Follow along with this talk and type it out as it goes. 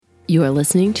You are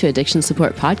listening to Addiction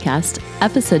Support Podcast,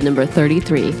 episode number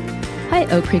 33. Hi,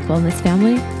 Oak Creek Wellness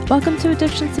family. Welcome to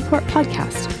Addiction Support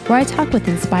Podcast, where I talk with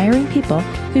inspiring people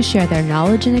who share their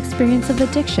knowledge and experience of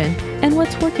addiction and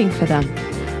what's working for them.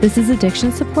 This is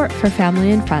addiction support for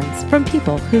family and friends from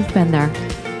people who've been there.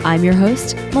 I'm your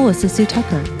host, Melissa Sue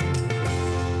Tucker.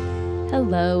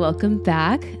 Hello, welcome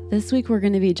back. This week we're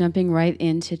going to be jumping right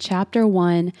into chapter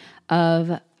 1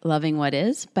 of Loving What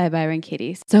Is by Byron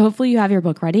Katie. So hopefully you have your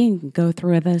book ready and can go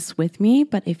through this with me.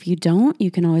 But if you don't, you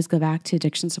can always go back to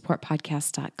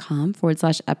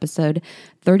addictionsupportpodcast.com/episode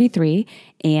 33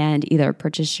 and either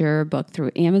purchase your book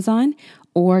through Amazon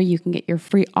or you can get your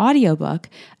free audiobook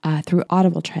through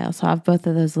Audible Trial. So I'll have both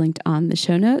of those linked on the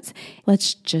show notes.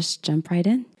 Let's just jump right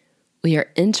in. We are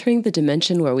entering the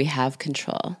dimension where we have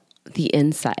control. The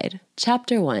inside.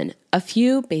 Chapter 1, a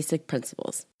few basic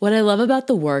principles. What I love about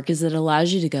the work is it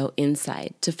allows you to go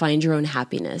inside, to find your own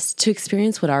happiness, to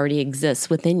experience what already exists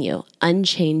within you,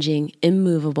 unchanging,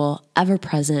 immovable,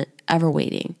 ever-present,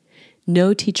 ever-waiting.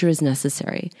 No teacher is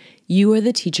necessary. You are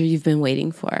the teacher you've been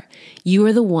waiting for. You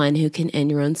are the one who can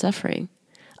end your own suffering.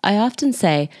 I often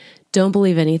say, don't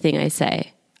believe anything I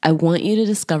say. I want you to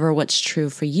discover what's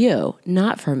true for you,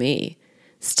 not for me.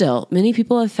 Still, many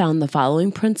people have found the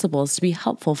following principles to be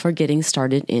helpful for getting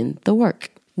started in the work.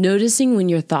 Noticing when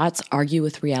your thoughts argue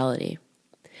with reality.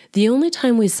 The only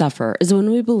time we suffer is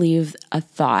when we believe a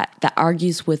thought that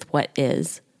argues with what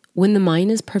is. When the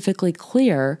mind is perfectly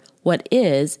clear, what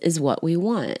is what we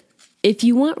want. If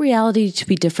you want reality to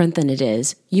be different than it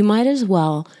is, you might as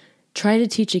well try to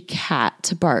teach a cat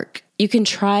to bark. You can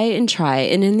try,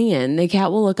 and in the end, the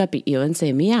cat will look up at you and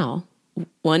say meow.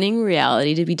 Wanting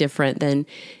reality to be different than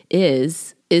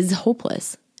is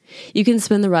hopeless. You can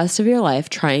spend the rest of your life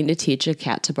trying to teach a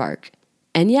cat to bark.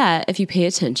 And yet, if you pay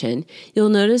attention, you'll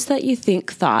notice that you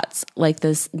think thoughts like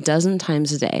this a dozen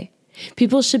times a day.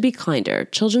 People should be kinder.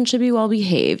 Children should be well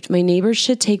behaved. My neighbors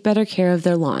should take better care of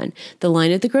their lawn. The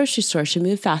line at the grocery store should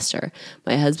move faster.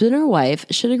 My husband or wife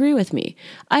should agree with me.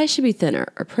 I should be thinner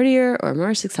or prettier or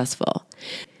more successful.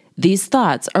 These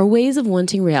thoughts are ways of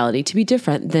wanting reality to be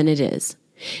different than it is.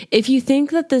 If you think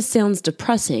that this sounds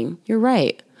depressing, you're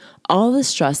right. All the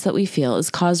stress that we feel is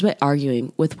caused by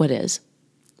arguing with what is.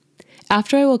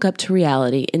 After I woke up to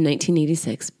reality in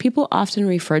 1986, people often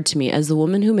referred to me as the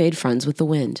woman who made friends with the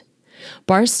wind.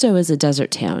 Barstow is a desert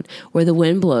town where the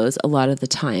wind blows a lot of the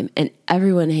time, and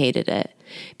everyone hated it.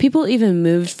 People even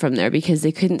moved from there because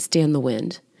they couldn't stand the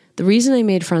wind. The reason I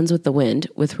made friends with the wind,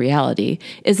 with reality,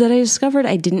 is that I discovered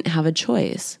I didn't have a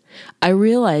choice. I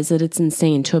realized that it's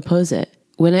insane to oppose it.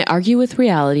 When I argue with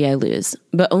reality, I lose,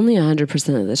 but only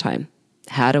 100% of the time.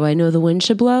 How do I know the wind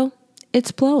should blow?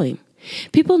 It's blowing.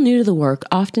 People new to the work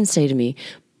often say to me,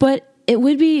 but it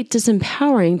would be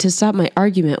disempowering to stop my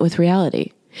argument with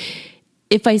reality.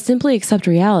 If I simply accept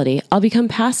reality, I'll become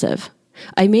passive.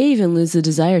 I may even lose the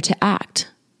desire to act.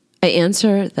 I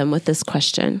answer them with this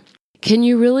question. Can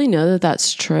you really know that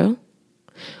that's true?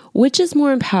 Which is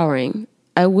more empowering?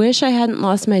 I wish I hadn't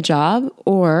lost my job,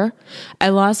 or I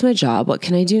lost my job, what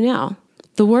can I do now?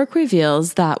 The work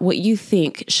reveals that what you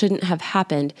think shouldn't have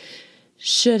happened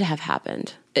should have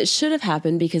happened. It should have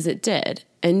happened because it did,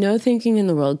 and no thinking in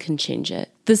the world can change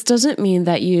it. This doesn't mean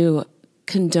that you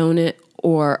condone it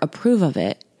or approve of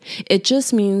it. It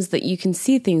just means that you can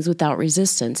see things without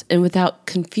resistance and without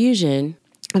confusion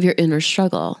of your inner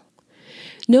struggle.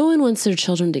 No one wants their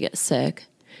children to get sick.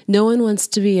 No one wants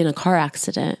to be in a car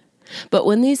accident. But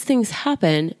when these things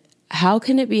happen, how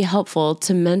can it be helpful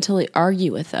to mentally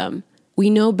argue with them? We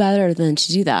know better than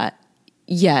to do that.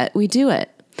 Yet we do it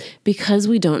because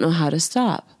we don't know how to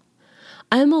stop.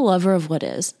 I'm a lover of what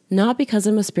is, not because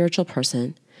I'm a spiritual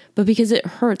person, but because it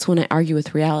hurts when I argue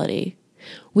with reality.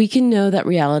 We can know that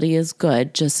reality is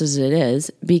good just as it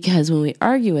is because when we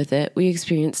argue with it, we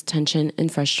experience tension and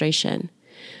frustration.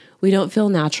 We don't feel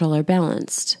natural or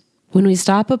balanced. When we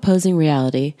stop opposing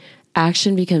reality,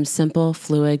 action becomes simple,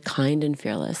 fluid, kind, and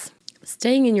fearless.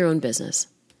 Staying in your own business.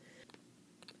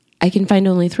 I can find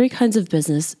only 3 kinds of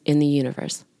business in the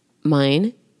universe: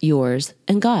 mine, yours,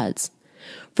 and God's.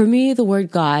 For me, the word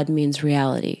God means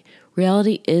reality.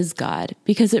 Reality is God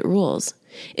because it rules.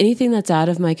 Anything that's out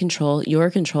of my control, your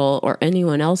control, or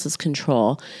anyone else's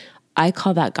control, I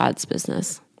call that God's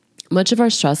business. Much of our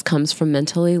stress comes from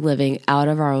mentally living out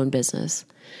of our own business.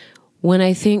 When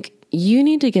I think, you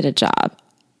need to get a job,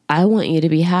 I want you to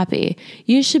be happy,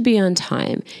 you should be on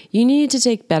time, you need to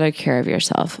take better care of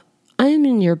yourself, I am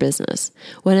in your business.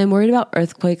 When I'm worried about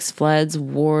earthquakes, floods,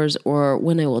 wars, or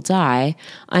when I will die,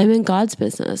 I'm in God's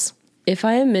business. If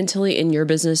I am mentally in your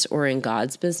business or in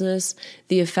God's business,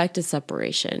 the effect is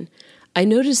separation. I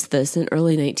noticed this in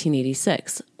early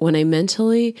 1986 when I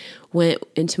mentally went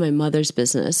into my mother's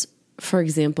business, for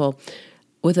example,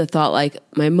 with a thought like,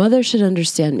 my mother should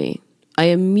understand me. I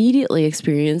immediately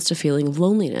experienced a feeling of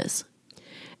loneliness.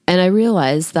 And I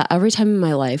realized that every time in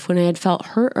my life when I had felt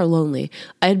hurt or lonely,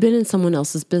 I had been in someone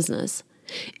else's business.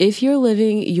 If you're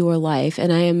living your life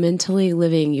and I am mentally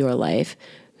living your life,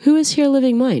 who is here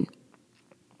living mine?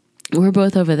 We're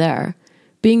both over there.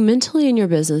 Being mentally in your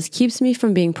business keeps me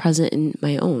from being present in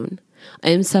my own. I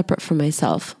am separate from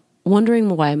myself, wondering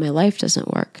why my life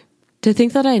doesn't work. To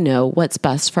think that I know what's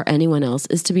best for anyone else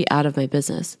is to be out of my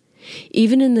business.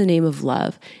 Even in the name of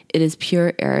love, it is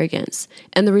pure arrogance,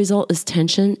 and the result is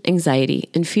tension, anxiety,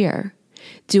 and fear.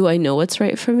 Do I know what's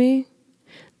right for me?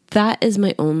 That is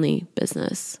my only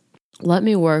business. Let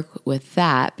me work with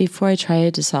that before I try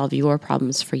to solve your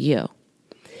problems for you.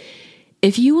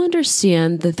 If you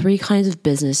understand the 3 kinds of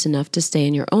business enough to stay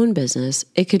in your own business,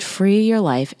 it could free your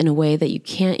life in a way that you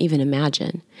can't even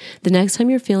imagine. The next time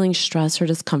you're feeling stress or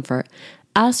discomfort,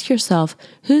 ask yourself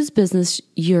whose business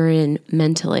you're in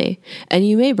mentally, and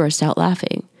you may burst out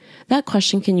laughing. That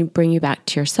question can bring you back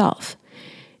to yourself.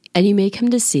 And you may come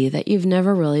to see that you've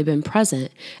never really been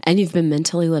present and you've been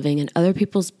mentally living in other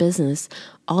people's business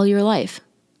all your life.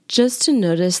 Just to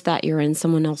notice that you're in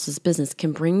someone else's business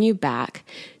can bring you back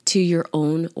to your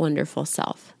own wonderful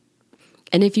self.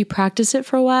 And if you practice it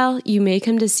for a while, you may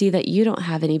come to see that you don't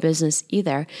have any business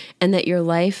either and that your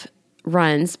life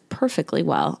runs perfectly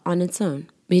well on its own.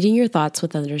 Meeting your thoughts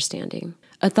with understanding.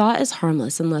 A thought is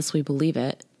harmless unless we believe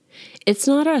it. It's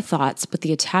not our thoughts, but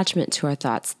the attachment to our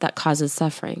thoughts that causes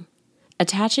suffering.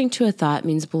 Attaching to a thought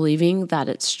means believing that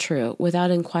it's true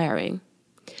without inquiring.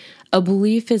 A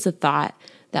belief is a thought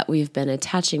that we've been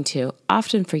attaching to,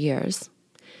 often for years.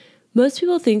 Most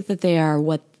people think that they are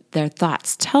what their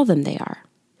thoughts tell them they are.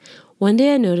 One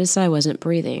day I noticed I wasn't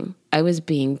breathing. I was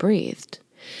being breathed.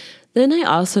 Then I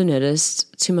also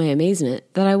noticed, to my amazement,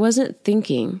 that I wasn't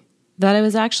thinking, that I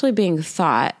was actually being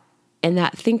thought, and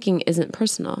that thinking isn't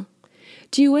personal.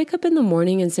 Do you wake up in the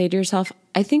morning and say to yourself,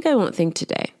 I think I won't think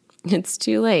today? It's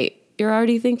too late. You're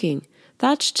already thinking.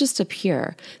 Thoughts just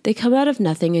appear. They come out of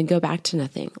nothing and go back to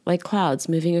nothing, like clouds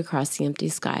moving across the empty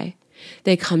sky.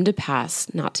 They come to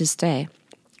pass, not to stay.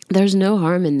 There's no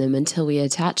harm in them until we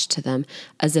attach to them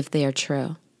as if they are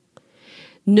true.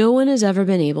 No one has ever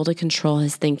been able to control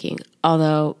his thinking,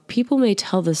 although people may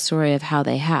tell the story of how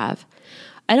they have.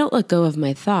 I don't let go of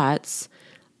my thoughts.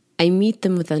 I meet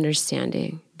them with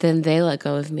understanding. Then they let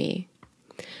go of me.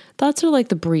 Thoughts are like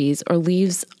the breeze or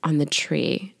leaves on the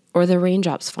tree or the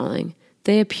raindrops falling.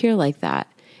 They appear like that,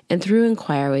 and through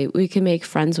inquiry, we can make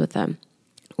friends with them.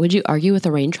 Would you argue with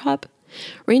a raindrop?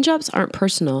 Raindrops aren't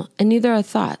personal, and neither are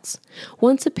thoughts.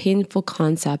 Once a painful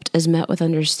concept is met with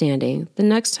understanding, the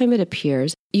next time it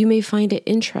appears, you may find it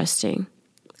interesting.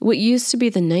 What used to be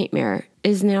the nightmare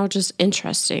is now just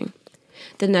interesting.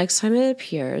 The next time it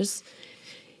appears,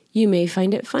 you may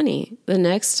find it funny. The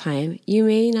next time, you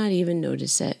may not even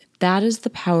notice it. That is the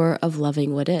power of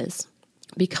loving what is.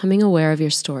 Becoming aware of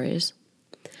your stories.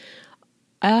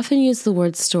 I often use the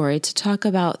word story to talk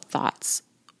about thoughts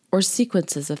or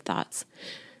sequences of thoughts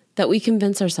that we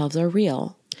convince ourselves are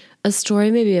real. A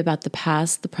story may be about the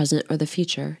past, the present, or the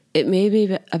future. It may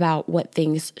be about what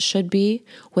things should be,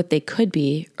 what they could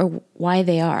be, or why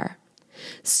they are.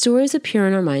 Stories appear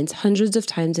in our minds hundreds of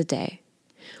times a day.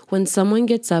 When someone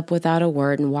gets up without a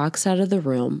word and walks out of the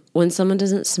room, when someone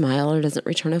doesn't smile or doesn't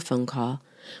return a phone call,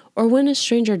 or when a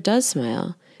stranger does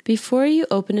smile, before you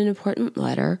open an important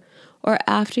letter, or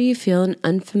after you feel an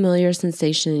unfamiliar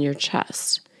sensation in your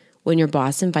chest, when your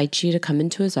boss invites you to come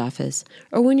into his office,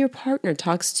 or when your partner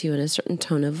talks to you in a certain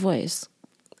tone of voice.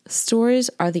 Stories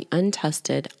are the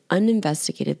untested,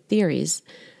 uninvestigated theories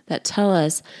that tell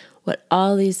us what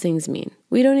all these things mean.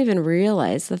 We don't even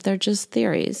realize that they're just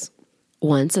theories.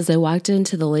 Once, as I walked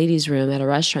into the ladies' room at a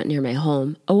restaurant near my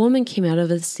home, a woman came out of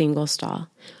a single stall.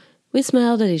 We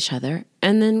smiled at each other,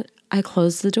 and then I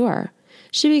closed the door.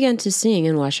 She began to sing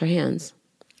and wash her hands.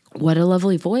 What a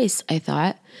lovely voice, I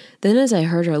thought. Then as I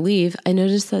heard her leave, I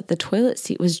noticed that the toilet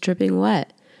seat was dripping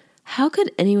wet. How could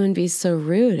anyone be so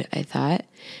rude, I thought.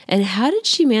 And how did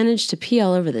she manage to pee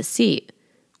all over the seat?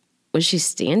 Was she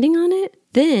standing on it?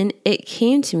 Then it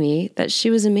came to me that she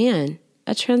was a man,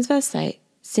 a transvestite,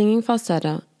 singing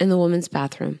falsetto in the woman's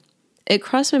bathroom. It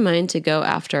crossed my mind to go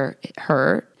after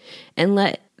her and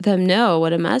let them know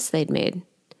what a mess they'd made.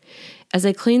 As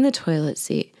I cleaned the toilet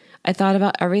seat, I thought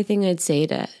about everything I'd say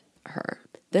to her.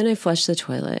 Then I flushed the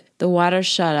toilet. The water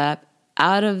shot up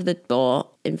out of the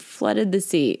bowl and flooded the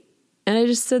seat. And I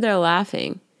just stood there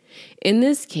laughing. In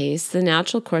this case, the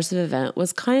natural course of event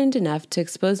was kind enough to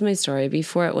expose my story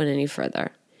before it went any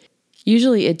further.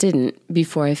 Usually it didn't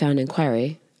before I found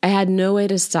inquiry. I had no way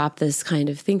to stop this kind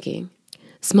of thinking.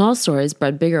 Small stories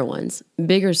bred bigger ones.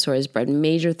 Bigger stories bred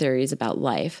major theories about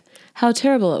life, how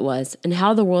terrible it was, and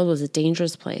how the world was a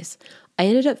dangerous place. I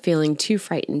ended up feeling too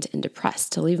frightened and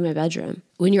depressed to leave my bedroom.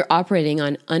 When you're operating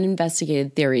on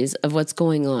uninvestigated theories of what's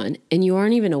going on and you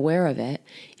aren't even aware of it,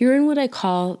 you're in what I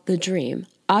call the dream.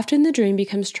 Often the dream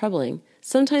becomes troubling.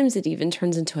 Sometimes it even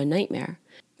turns into a nightmare.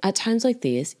 At times like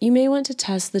these, you may want to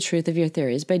test the truth of your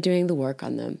theories by doing the work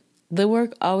on them. The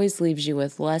work always leaves you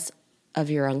with less of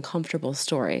your uncomfortable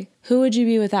story. Who would you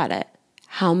be without it?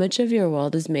 How much of your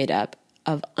world is made up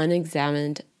of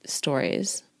unexamined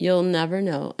stories? You'll never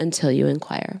know until you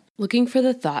inquire. Looking for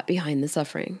the thought behind the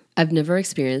suffering. I've never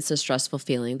experienced a stressful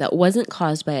feeling that wasn't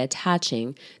caused by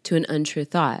attaching to an untrue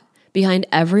thought. Behind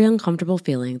every uncomfortable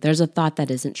feeling, there's a thought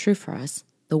that isn't true for us.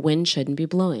 The wind shouldn't be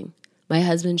blowing. My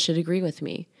husband should agree with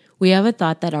me. We have a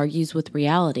thought that argues with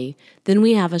reality, then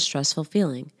we have a stressful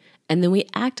feeling, and then we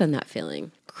act on that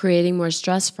feeling, creating more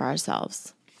stress for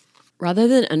ourselves. Rather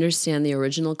than understand the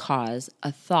original cause,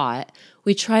 a thought,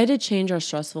 we try to change our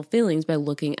stressful feelings by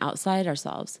looking outside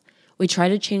ourselves. We try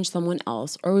to change someone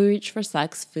else, or we reach for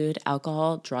sex, food,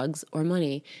 alcohol, drugs, or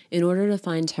money in order to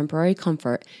find temporary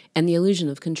comfort and the illusion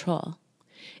of control.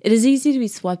 It is easy to be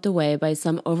swept away by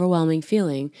some overwhelming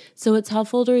feeling, so it's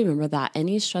helpful to remember that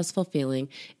any stressful feeling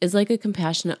is like a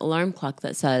compassionate alarm clock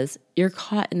that says, "You're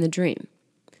caught in the dream."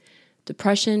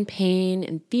 Depression, pain,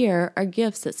 and fear are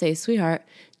gifts that say, "Sweetheart,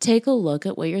 take a look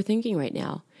at what you're thinking right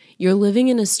now. You're living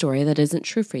in a story that isn't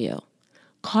true for you."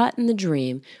 Caught in the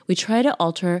dream, we try to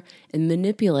alter and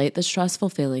manipulate the stressful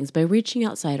feelings by reaching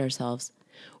outside ourselves.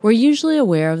 We're usually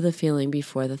aware of the feeling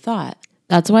before the thought.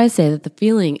 That's why I say that the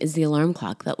feeling is the alarm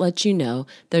clock that lets you know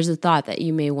there's a thought that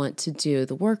you may want to do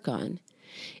the work on.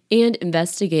 And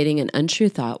investigating an untrue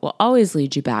thought will always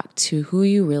lead you back to who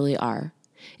you really are.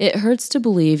 It hurts to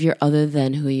believe you're other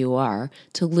than who you are,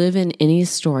 to live in any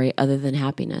story other than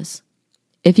happiness.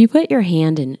 If you put your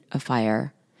hand in a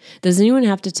fire, does anyone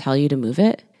have to tell you to move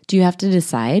it? Do you have to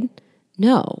decide?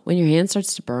 No. When your hand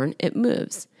starts to burn, it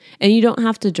moves. And you don't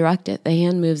have to direct it. The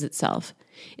hand moves itself.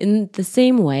 In the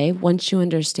same way, once you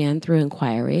understand through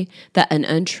inquiry that an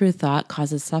untrue thought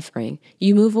causes suffering,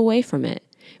 you move away from it.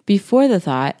 Before the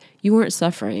thought, you weren't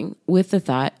suffering. With the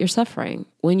thought, you're suffering.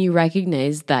 When you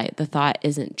recognize that the thought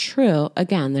isn't true,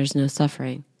 again, there's no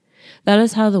suffering. That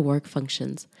is how the work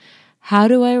functions. How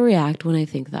do I react when I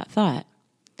think that thought?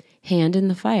 Hand in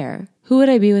the fire. Who would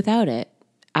I be without it?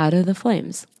 Out of the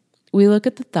flames. We look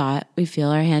at the thought, we feel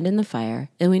our hand in the fire,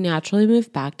 and we naturally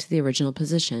move back to the original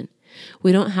position.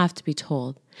 We don't have to be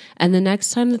told. And the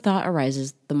next time the thought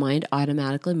arises, the mind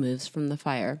automatically moves from the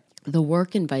fire. The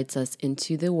work invites us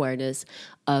into the awareness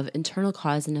of internal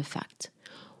cause and effect.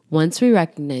 Once we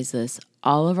recognize this,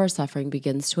 all of our suffering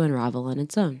begins to unravel on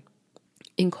its own.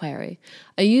 Inquiry.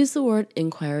 I use the word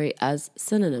inquiry as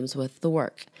synonyms with the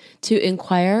work. To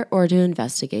inquire or to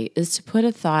investigate is to put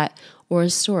a thought or a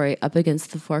story up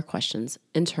against the 4 questions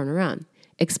and turn around,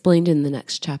 explained in the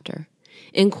next chapter.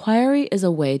 Inquiry is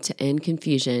a way to end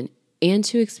confusion and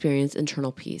to experience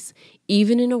internal peace,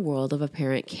 even in a world of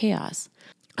apparent chaos.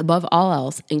 Above all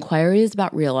else, inquiry is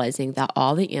about realizing that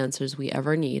all the answers we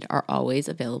ever need are always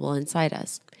available inside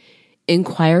us.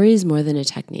 Inquiry is more than a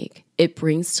technique. It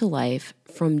brings to life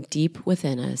from deep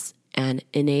within us an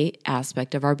innate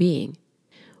aspect of our being.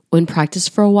 When practiced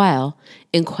for a while,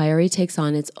 inquiry takes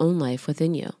on its own life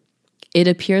within you. It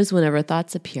appears whenever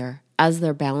thoughts appear, as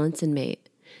their balance and mate.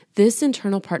 This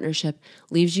internal partnership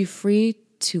leaves you free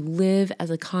to live as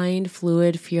a kind,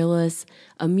 fluid, fearless,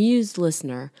 amused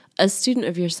listener, a student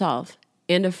of yourself,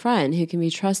 and a friend who can be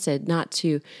trusted not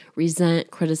to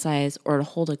resent, criticize, or to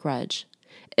hold a grudge.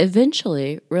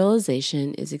 Eventually,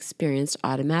 realization is experienced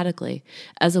automatically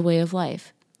as a way of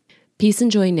life. Peace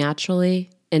and joy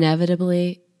naturally,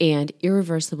 inevitably, and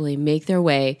irreversibly make their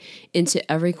way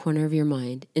into every corner of your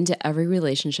mind, into every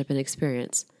relationship and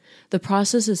experience. The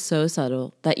process is so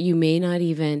subtle that you may not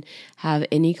even have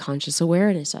any conscious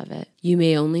awareness of it. You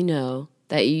may only know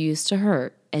that you used to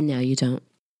hurt and now you don't.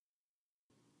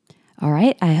 All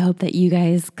right. I hope that you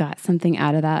guys got something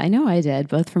out of that. I know I did,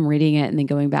 both from reading it and then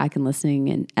going back and listening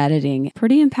and editing.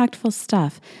 Pretty impactful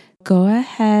stuff. Go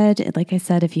ahead. Like I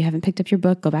said, if you haven't picked up your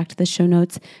book, go back to the show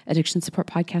notes,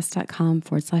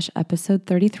 addictionsupportpodcast.com/episode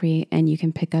 33, and you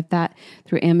can pick up that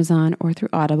through Amazon or through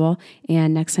Audible.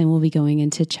 And next time we'll be going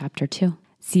into chapter 2.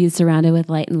 See you surrounded with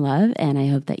light and love, and I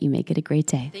hope that you make it a great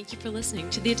day. Thank you for listening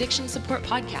to the Addiction Support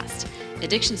Podcast.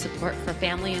 Addiction support for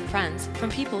family and friends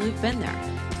from people who've been there.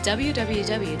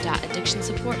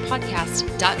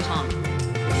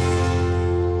 www.addictionsupportpodcast.com.